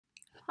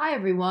Hi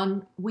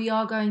everyone, we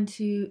are going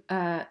to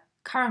carry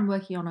on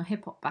working on a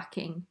hip hop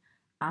backing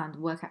and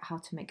work out how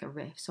to make a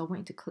riff. So I want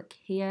you to click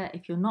here.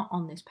 If you're not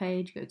on this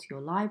page, go to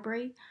your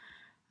library,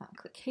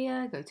 click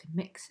here, go to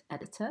Mix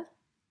Editor.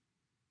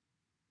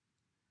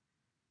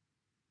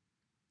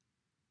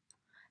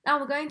 Now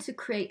we're going to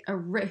create a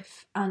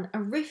riff, and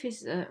a riff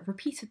is a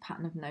repeated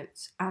pattern of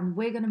notes, and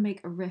we're going to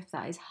make a riff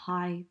that is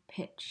high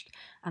pitched.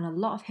 And a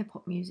lot of hip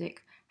hop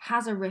music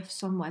has a riff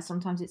somewhere.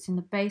 Sometimes it's in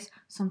the bass,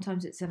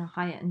 sometimes it's in a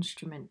higher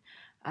instrument.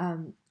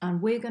 And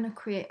we're going to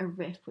create a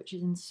riff which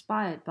is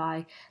inspired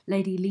by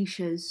Lady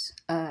Leisha's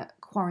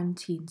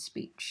quarantine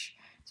speech.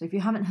 So if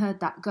you haven't heard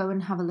that, go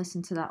and have a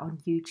listen to that on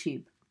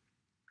YouTube.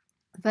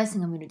 The first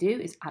thing I'm going to do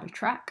is add a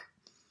track.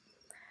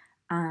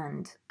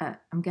 And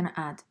I'm going to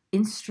add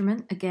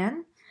instrument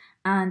again.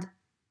 And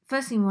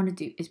first thing we want to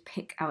do is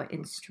pick our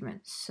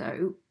instrument.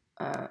 So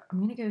I'm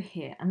going to go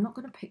here. I'm not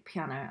going to pick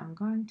piano. I'm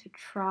going to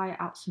try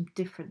out some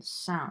different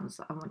sounds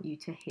that I want you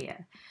to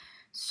hear.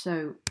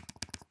 So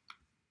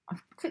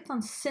I've clicked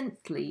on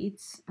synth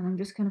leads and I'm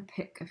just going to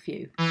pick a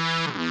few.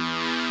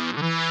 That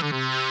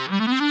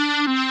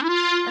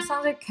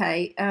sounds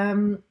okay.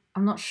 I'm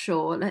not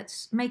sure.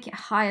 Let's make it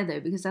higher though,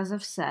 because as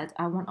I've said,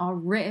 I want our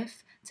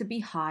riff to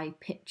be high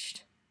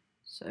pitched.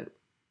 So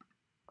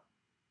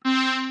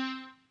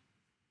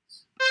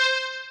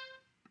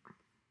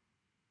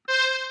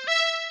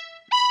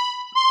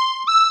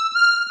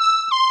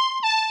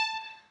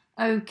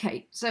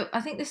okay, so I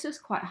think this is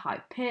quite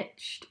high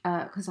pitched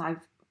because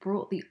I've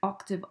brought the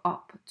octave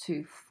up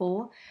to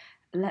 4.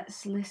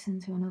 Let's listen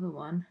to another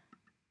one.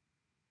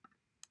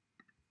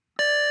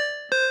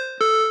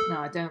 No,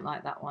 I don't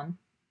like that one.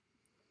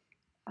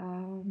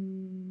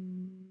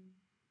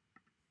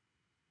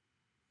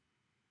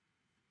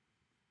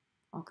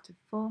 Octave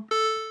 4.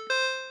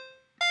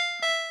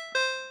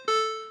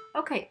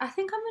 Okay, I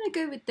think I'm going to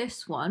go with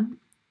this one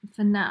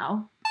for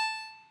now.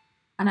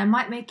 And I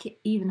might make it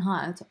even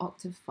higher to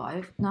octave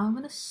 5. Now I'm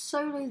going to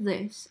solo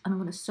this and I'm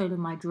going to solo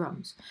my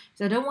drums.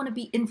 So I don't want to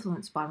be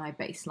influenced by my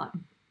bass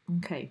line.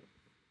 Okay.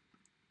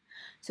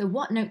 So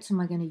what notes am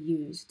I going to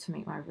use to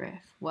make my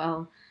riff?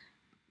 Well,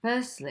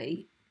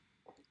 firstly,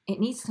 it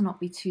needs to not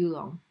be too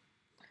long.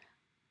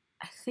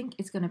 I think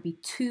it's going to be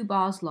 2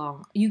 bars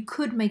long. You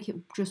could make it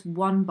just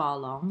 1 bar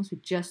long, so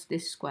just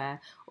this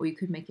square, or you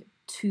could make it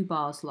 2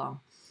 bars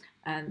long.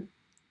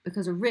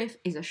 Because a riff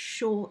is a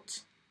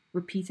short,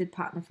 repeated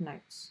pattern of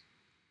notes.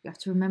 You have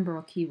to remember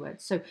our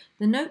keywords. So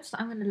the notes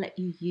that I'm going to let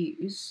you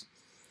use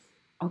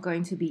are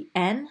going to be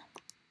N,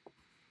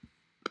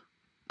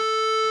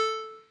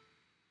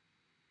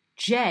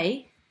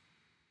 J,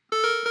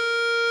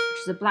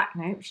 which is a black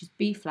note, which is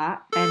B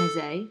flat, N is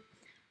A,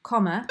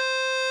 comma,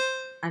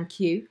 and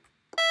Q.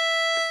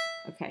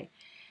 Okay.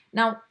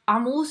 Now,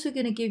 I'm also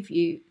going to give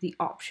you the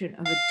option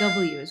of a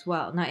W as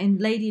well. Now, in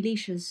Lady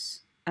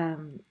Leisha's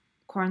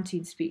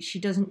quarantine speech, she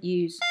doesn't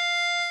use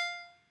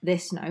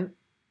this note,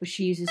 but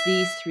she uses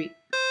these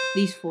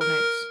 4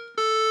 notes.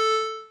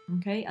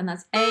 Okay, and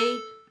that's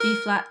A, B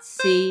flat,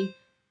 C,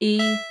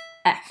 E,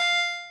 F.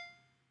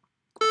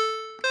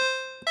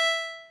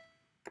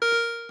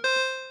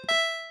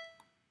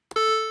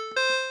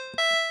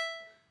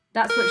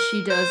 That's what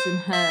she does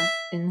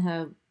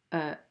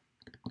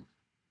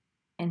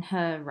in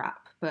her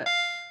rap. But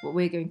what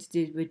we're going to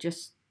do,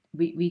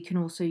 we can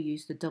also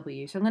use the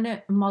W. So I'm going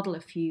to model a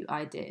few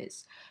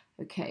ideas.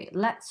 Okay,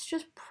 let's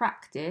just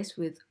practice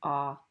with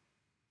our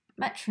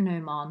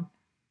metronome on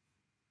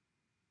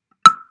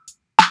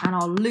and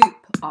our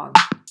loop on.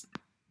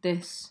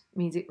 This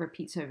means it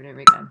repeats over and over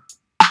again.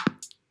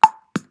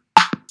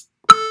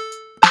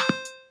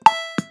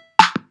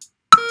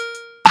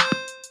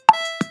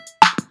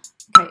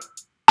 Okay,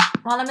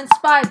 well, I'm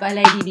inspired by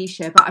Lady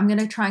Leisha, but I'm going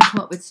to try and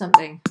come up with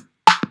something.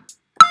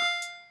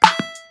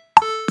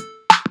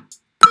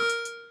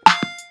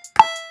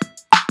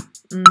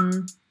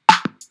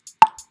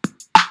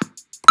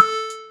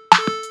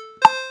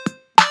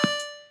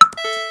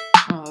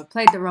 Oh, I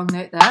played the wrong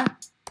note there.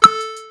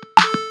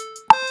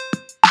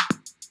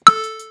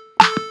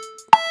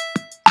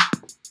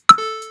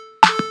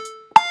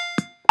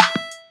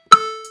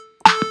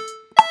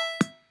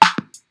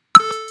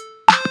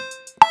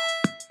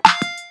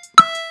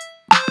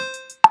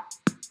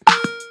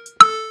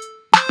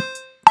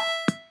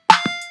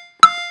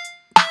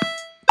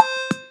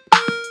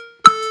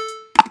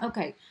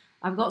 Okay,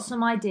 I've got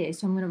some ideas,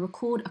 so I'm going to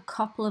record a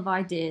couple of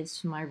ideas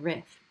for my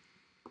riff.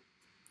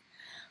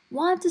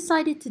 What I've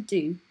decided to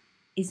do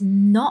is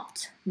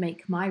not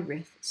make my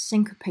riff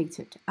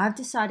syncopated. I've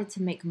decided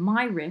to make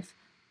my riff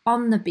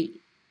on the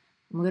beat.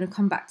 And we're going to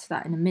come back to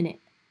that in a minute.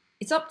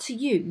 It's up to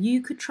you.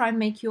 You could try and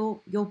make your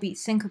beat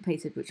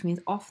syncopated, which means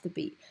off the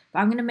beat. But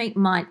I'm going to make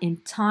mine in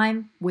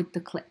time with the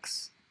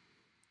clicks.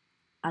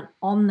 And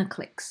on the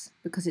clicks,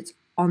 because it's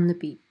on the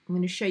beat. I'm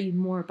going to show you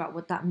more about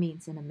what that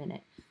means in a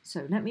minute.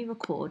 So let me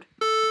record.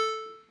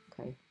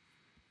 Okay.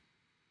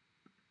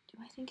 Do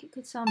I think it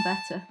could sound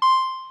better?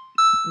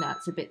 No,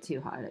 it's a bit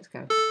too high. Let's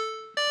go.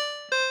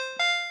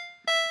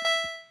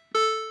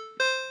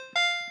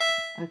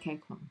 Okay,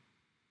 come on.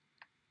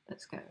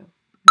 Let's go.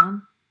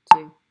 1,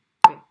 2,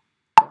 3,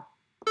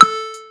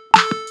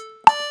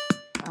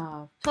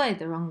 4. Played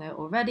the wrong note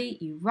already.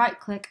 You right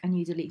click and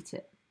you delete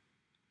it.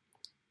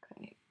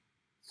 Okay,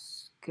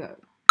 let's go.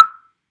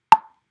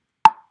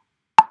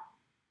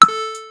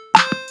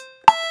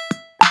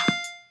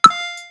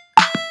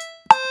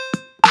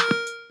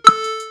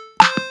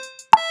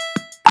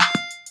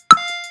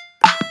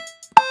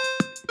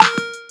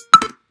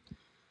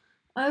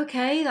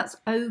 Okay, that's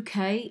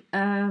okay.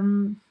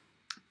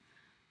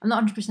 I'm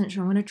not 100%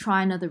 sure. I'm going to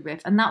try another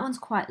riff. And that one's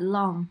quite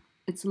long.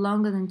 It's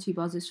longer than 2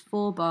 bars. It's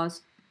 4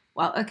 bars.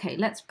 Well, okay,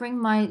 let's bring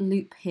my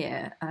loop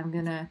here. I'm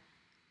going to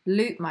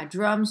loop my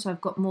drums so I've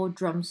got more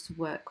drums to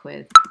work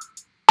with.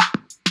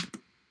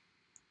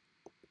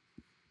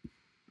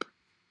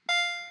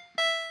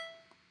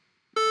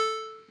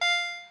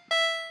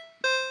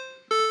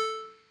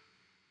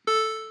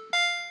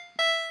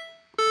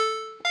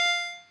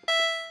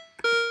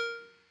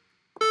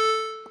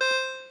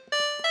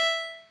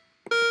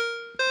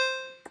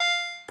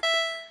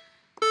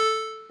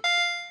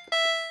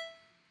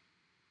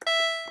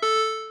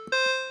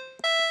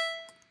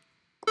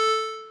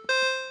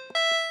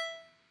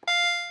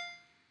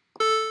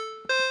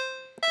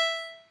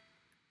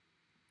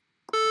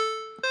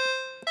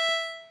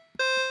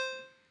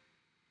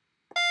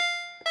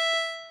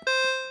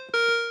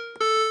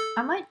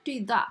 I might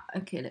do that.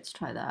 Okay, let's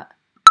try that.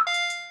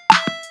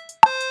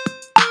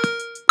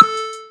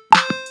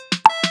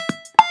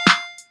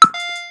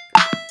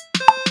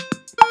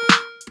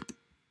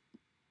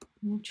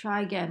 I'm going to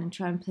try again and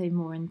try and play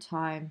more in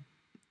time.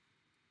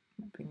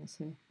 I'll bring this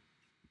here.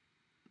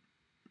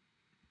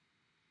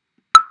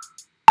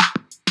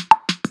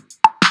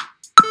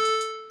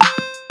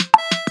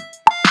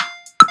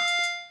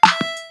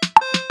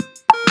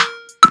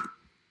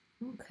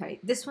 Okay,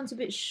 this one's a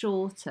bit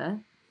shorter.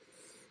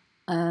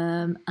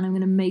 And I'm going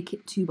to make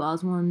it 2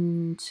 bars,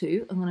 1,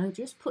 2. I'm going to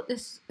just put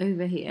this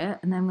over here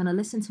and then I'm going to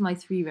listen to my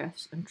 3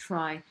 riffs and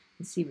try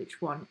and see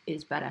which one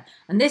is better.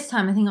 And this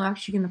time I think I'm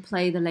actually going to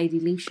play the Lady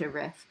Leisha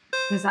riff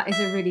because that is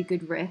a really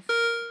good riff.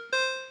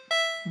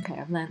 Okay,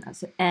 I've learned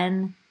that's an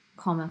N,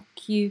 comma,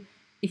 Q.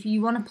 If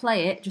you want to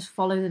play it, just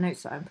follow the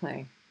notes that I'm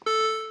playing.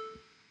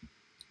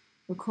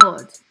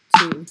 Record,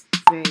 2,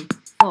 3,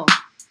 4.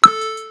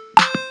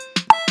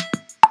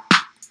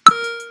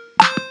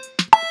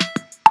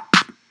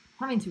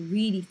 Having to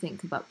really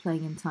think about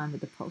playing in time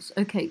with the pulse.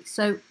 Okay,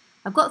 so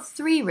I've got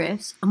 3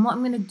 riffs, and what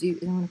I'm going to do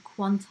is I'm going to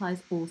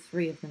quantize all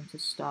 3 of them to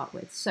start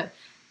with. So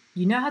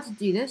you know how to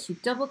do this. You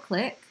double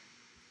click.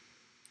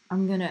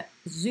 I'm going to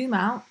zoom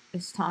out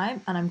this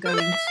time, and I'm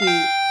going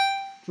to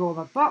draw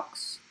my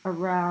box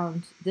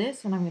around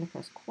this, and I'm going to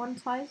press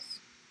quantize.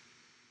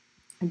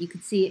 And you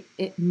can see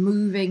it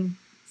moving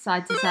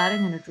side to side.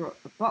 I'm going to draw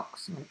a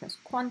box. I'm going to press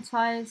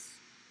quantize.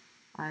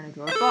 I'm going to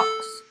draw a box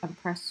and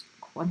press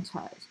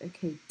quantize.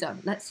 Okay,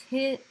 done. Let's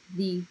hear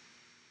the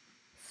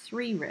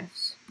 3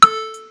 riffs.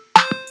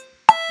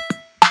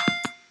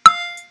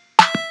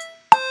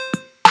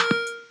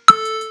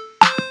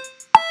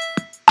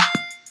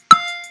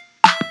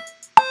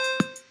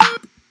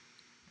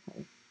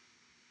 Okay.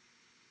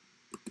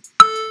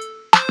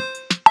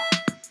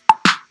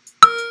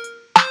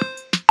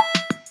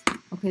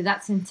 Okay,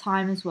 that's in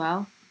time as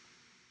well.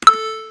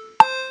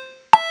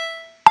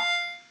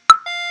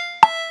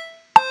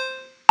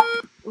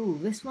 Ooh,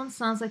 this one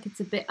sounds like it's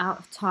a bit out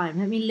of time.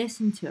 Let me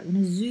listen to it. I'm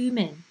going to zoom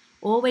in.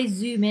 Always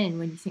zoom in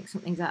when you think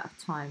something's out of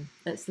time.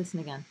 Let's listen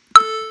again.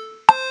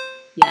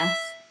 Yes.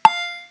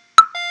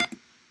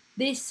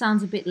 This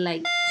sounds a bit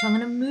late, so I'm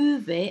going to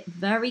move it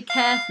very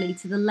carefully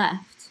to the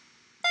left.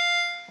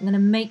 I'm going to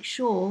make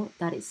sure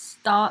that it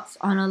starts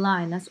on a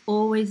line. That's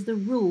always the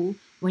rule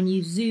when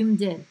you've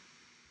zoomed in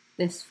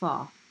this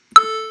far.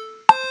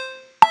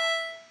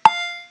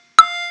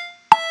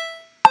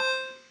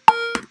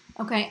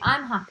 Okay,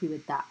 I'm happy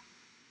with that.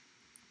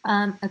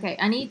 Okay,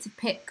 I need to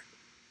pick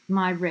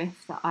my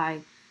riff that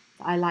I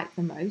like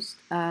the most.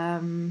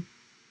 I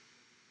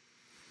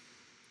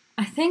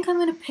think I'm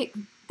going to pick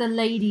the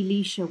Lady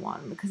Leisha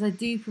one because I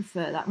do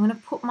prefer that. I'm going to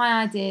put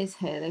my ideas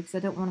here because I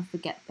don't want to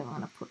forget them. I'm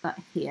going to put that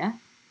here.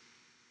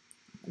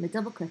 I'm going to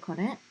double click on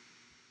it.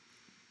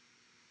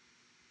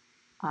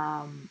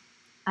 And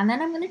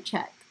then I'm going to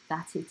check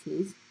that it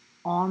is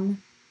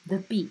on the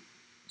beat.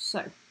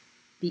 So,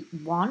 beat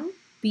 1,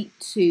 beat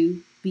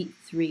 2, beat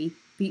 3,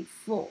 beat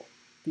 4,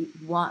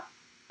 beat 1,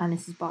 and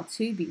this is bar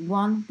 2, beat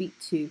 1, beat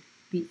 2,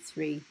 beat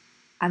 3,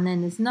 and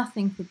then there's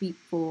nothing for beat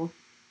 4.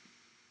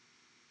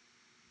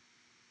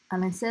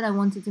 And I said I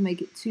wanted to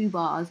make it 2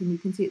 bars, and you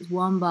can see it's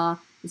 1 bar,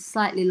 it's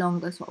slightly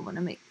longer, so I want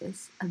to make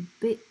this a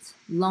bit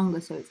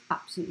longer so it's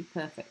absolutely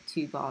perfect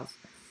 2 bars.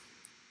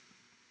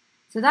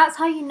 So that's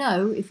how you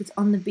know if it's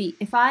on the beat.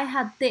 If I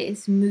had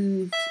this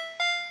moved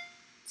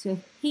to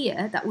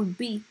here, that would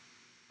be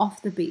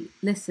off the beat.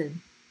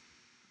 Listen.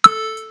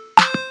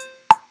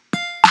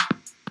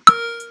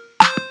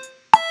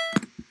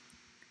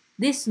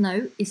 This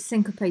note is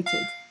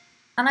syncopated.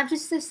 And I've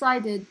just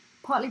decided,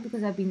 partly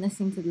because I've been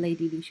listening to the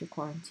Lady Leisha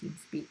quarantine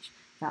speech,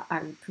 that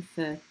I would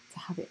prefer to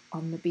have it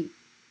on the beat.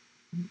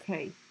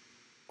 Okay.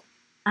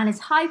 And it's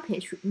high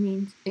pitched, which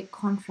means it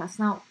contrasts.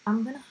 Now,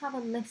 I'm going to have a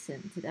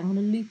listen to it. I'm going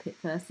to loop it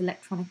first,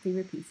 electronically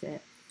repeat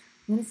it.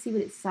 I'm going to see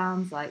what it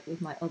sounds like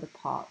with my other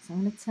parts. I'm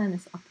going to turn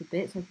this up a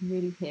bit so I can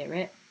really hear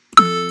it.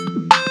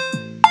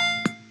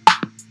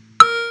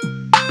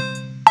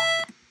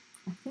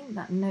 I think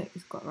that note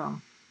has got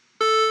wrong.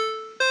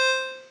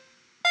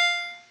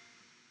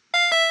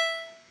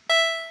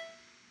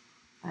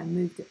 I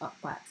moved it up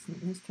by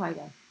accident. Let's try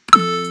again.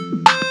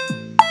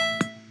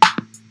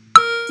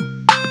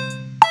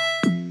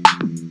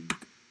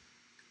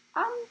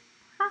 I'm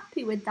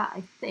happy with that,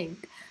 I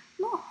think.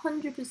 I'm not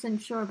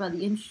 100% sure about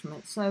the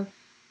instrument, so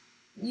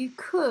you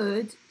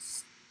could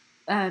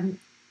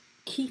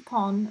keep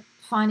on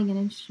finding an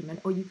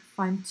instrument, or you could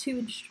find two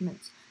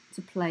instruments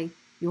to play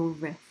your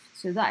riff.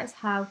 So that is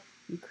how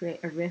you create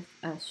a riff,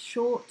 a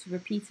short,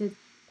 repeated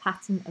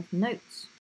pattern of notes.